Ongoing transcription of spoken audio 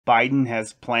Biden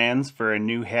has plans for a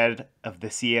new head of the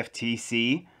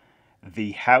CFTC.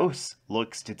 The House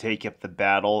looks to take up the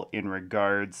battle in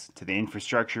regards to the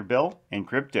infrastructure bill and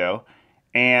crypto.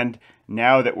 And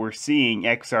now that we're seeing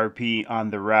XRP on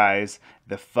the rise,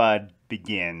 the FUD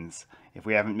begins. If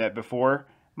we haven't met before,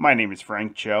 my name is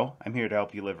Frank Cho. I'm here to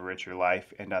help you live a richer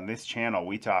life. And on this channel,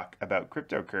 we talk about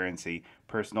cryptocurrency,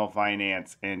 personal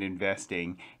finance, and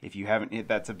investing. If you haven't hit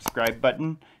that subscribe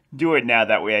button, do it now.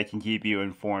 That way I can keep you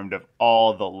informed of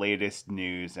all the latest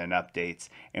news and updates.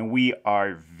 And we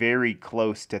are very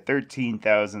close to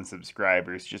 13,000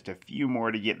 subscribers. Just a few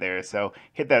more to get there. So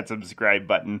hit that subscribe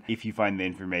button if you find the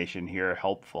information here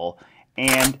helpful.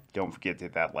 And don't forget to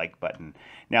hit that like button.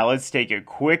 Now let's take a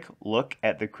quick look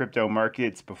at the crypto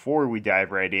markets before we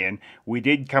dive right in. We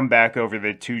did come back over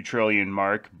the 2 trillion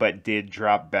mark, but did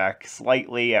drop back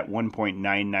slightly at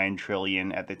 1.99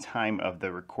 trillion at the time of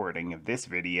the recording of this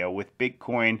video, with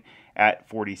Bitcoin at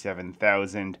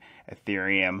 47,000,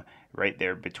 Ethereum right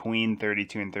there between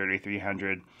 32 and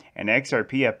 3,300, and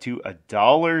XRP up to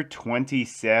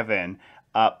 $1.27,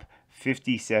 up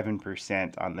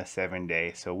 57% on the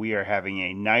 7-day. So we are having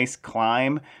a nice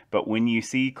climb, but when you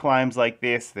see climbs like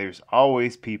this, there's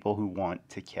always people who want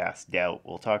to cast doubt.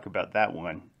 We'll talk about that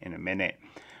one in a minute.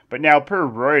 But now, per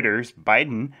Reuters,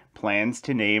 Biden plans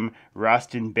to name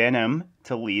Rostin Behnam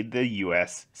to lead the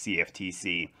US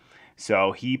CFTC.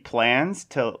 So he plans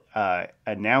to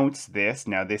announce this.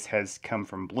 Now, this has come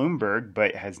from Bloomberg,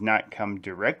 but has not come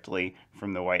directly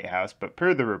from the White House. But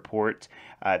per the report,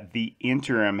 the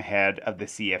interim head of the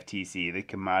CFTC, the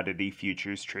Commodity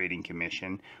Futures Trading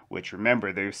Commission, which,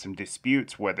 remember, there's some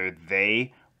disputes whether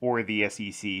they or the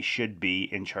SEC should be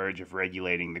in charge of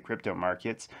regulating the crypto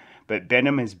markets. But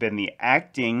Behnam has been the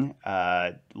acting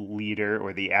leader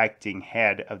or the acting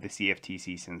head of the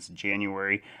CFTC since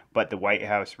January, but the White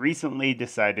House recently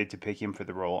decided to pick him for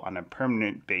the role on a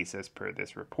permanent basis per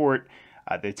this report.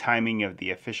 The timing of the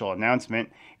official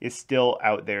announcement is still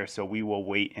out there, so we will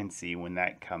wait and see when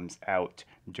that comes out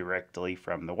directly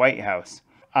from the White House.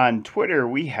 On Twitter,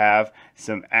 we have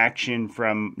some action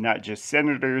from not just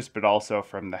senators, but also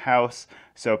from the House.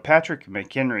 So Patrick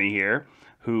McHenry here,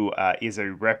 who is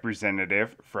a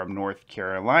representative from North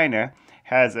Carolina,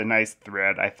 has a nice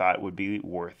thread I thought would be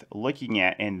worth looking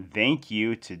at. And thank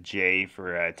you to Jay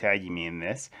for tagging me in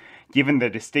this. Given the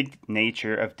distinct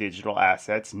nature of digital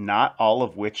assets, not all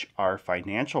of which are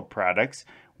financial products,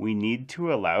 we need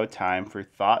to allow time for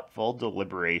thoughtful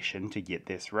deliberation to get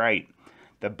this right.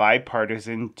 The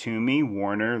bipartisan Toomey,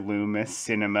 Warner, Loomis,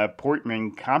 Sinema,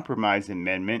 Portman Compromise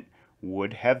Amendment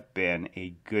would have been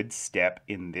a good step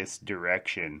in this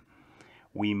direction.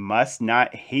 We must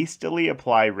not hastily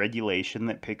apply regulation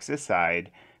that picks a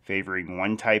side, favoring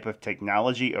one type of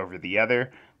technology over the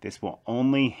other. This will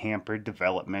only hamper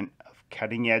development of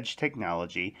cutting-edge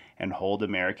technology and hold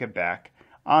America back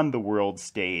on the world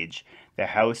stage. The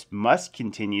House must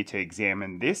continue to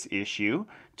examine this issue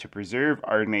to preserve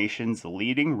our nation's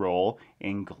leading role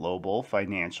in global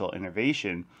financial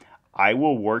innovation. I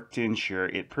will work to ensure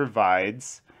it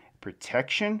provides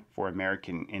protection for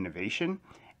American innovation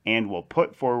and will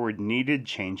put forward needed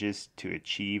changes to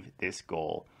achieve this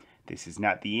goal. This is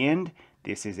not the end.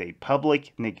 This is a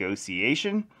public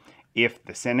negotiation. If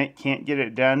the Senate can't get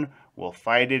it done, we'll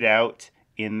fight it out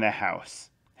in the House.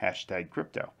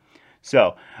 #crypto.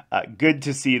 So good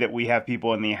to see that we have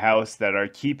people in the House that are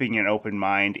keeping an open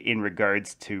mind in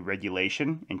regards to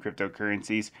regulation in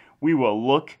cryptocurrencies. We will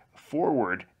look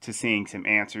forward to seeing some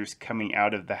answers coming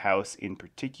out of the House in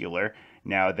particular,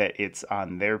 now that it's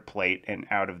on their plate and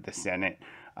out of the Senate.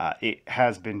 It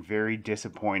has been very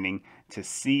disappointing to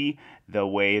see the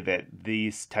way that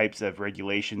these types of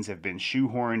regulations have been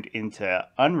shoehorned into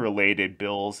unrelated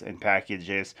bills and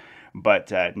packages.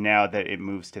 But now that it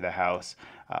moves to the House,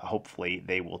 hopefully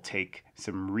they will take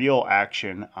some real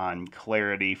action on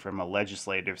clarity from a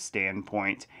legislative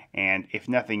standpoint, and if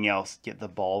nothing else, get the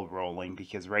ball rolling,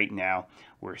 because right now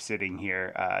we're sitting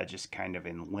here just kind of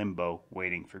in limbo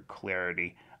waiting for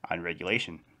clarity on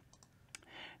regulation.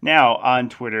 Now, on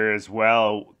Twitter as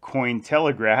well,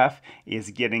 Cointelegraph is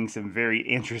getting some very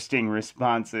interesting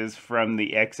responses from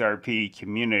the XRP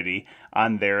community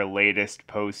on their latest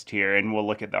post here, and we'll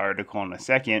look at the article in a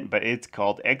second, but it's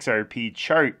called XRP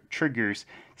Chart Triggers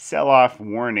Sell-Off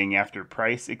Warning After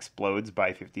Price Explodes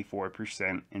by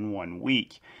 54% in 1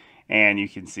 week. And you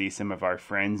can see some of our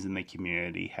friends in the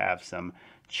community have some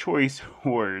choice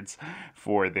words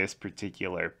for this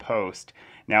particular post.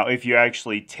 Now, if you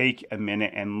actually take a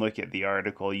minute and look at the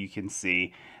article, you can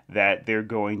see that they're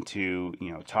going to,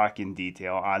 talk in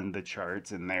detail on the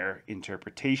charts and their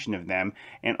interpretation of them.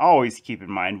 And always keep in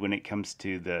mind, when it comes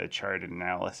to the chart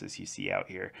analysis you see out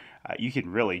here, you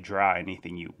can really draw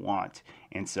anything you want.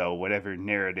 And so whatever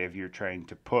narrative you're trying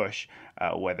to push,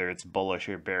 whether it's bullish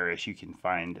or bearish, you can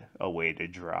find a way to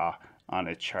draw on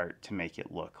a chart to make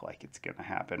it look like it's going to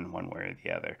happen one way or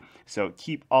the other. So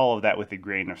keep all of that with a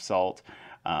grain of salt,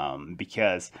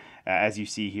 because as you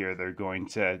see here, they're going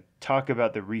to talk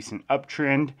about the recent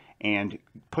uptrend and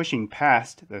pushing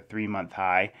past the 3-month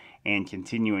high and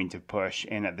continuing to push.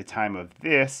 And at the time of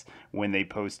this, when they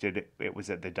posted, it was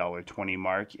at the $1.20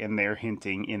 mark, and they're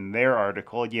hinting in their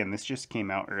article, again, this just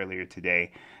came out earlier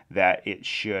today, that it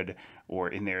should, or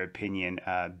in their opinion,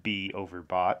 be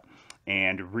overbought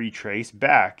and retrace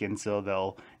back. And so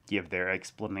they'll give their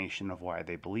explanation of why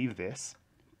they believe this.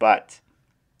 But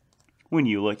when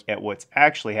you look at what's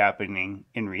actually happening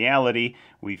in reality,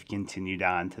 we've continued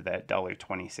on to that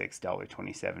 $1.26,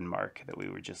 $1.27 mark that we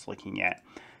were just looking at.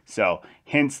 So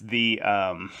hence the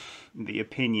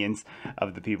opinions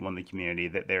of the people in the community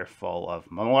that they're full of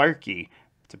malarkey,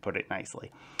 to put it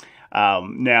nicely.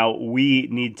 Now, we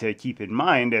need to keep in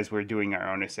mind as we're doing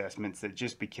our own assessments that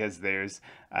just because there's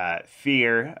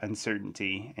fear,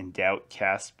 uncertainty, and doubt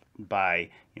cast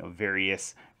by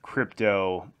various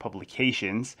crypto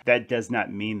publications, that does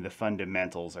not mean the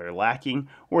fundamentals are lacking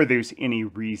or there's any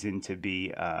reason to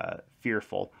be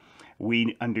fearful.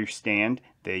 We understand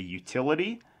the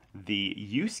utility, the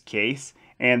use case,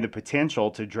 and the potential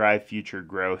to drive future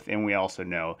growth, and we also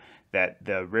know that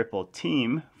the Ripple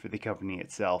team for the company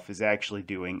itself is actually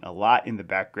doing a lot in the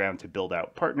background to build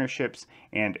out partnerships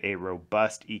and a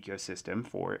robust ecosystem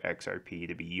for XRP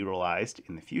to be utilized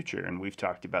in the future. And we've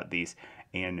talked about these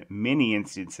in many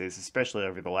instances, especially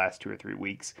over the last 2 or 3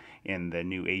 weeks, in the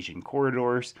new Asian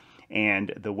corridors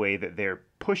and the way that they're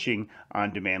pushing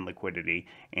on demand liquidity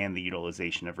and the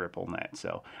utilization of RippleNet.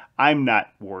 So I'm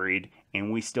not worried,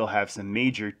 and we still have some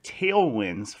major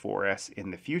tailwinds for us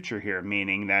in the future here,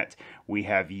 meaning that we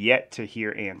have yet to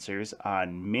hear answers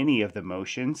on many of the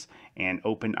motions and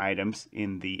open items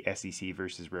in the SEC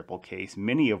versus Ripple case,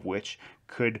 many of which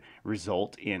could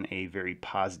result in a very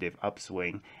positive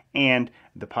upswing and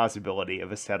the possibility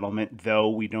of a settlement. Though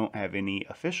we don't have any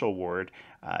official word,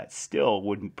 still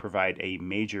would provide a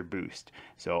major boost.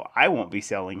 So I won't be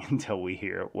selling until we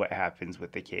hear what happens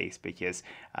with the case, because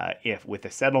if with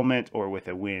a settlement or with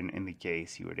a win in the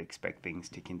case, you would expect things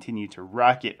to continue to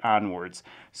rocket onwards.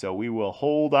 So we will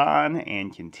hold on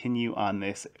and continue on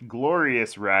this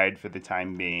glorious ride for the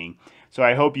time being. So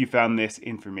I hope you found this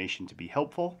information to be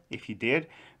helpful. If you did,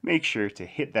 make sure to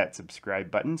hit that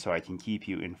subscribe button so I can keep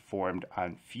you informed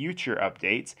on future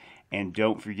updates. And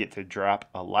don't forget to drop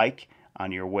a like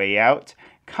on your way out.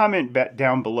 Comment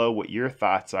down below what your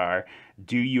thoughts are.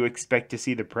 Do you expect to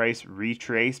see the price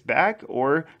retrace back,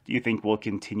 or do you think we'll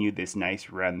continue this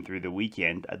nice run through the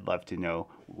weekend? I'd love to know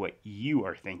what you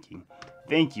are thinking.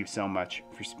 Thank you so much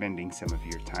for spending some of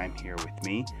your time here with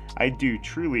me. I do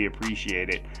truly appreciate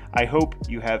it. I hope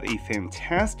you have a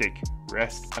fantastic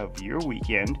rest of your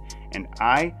weekend, and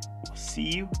I will see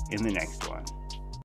you in the next one.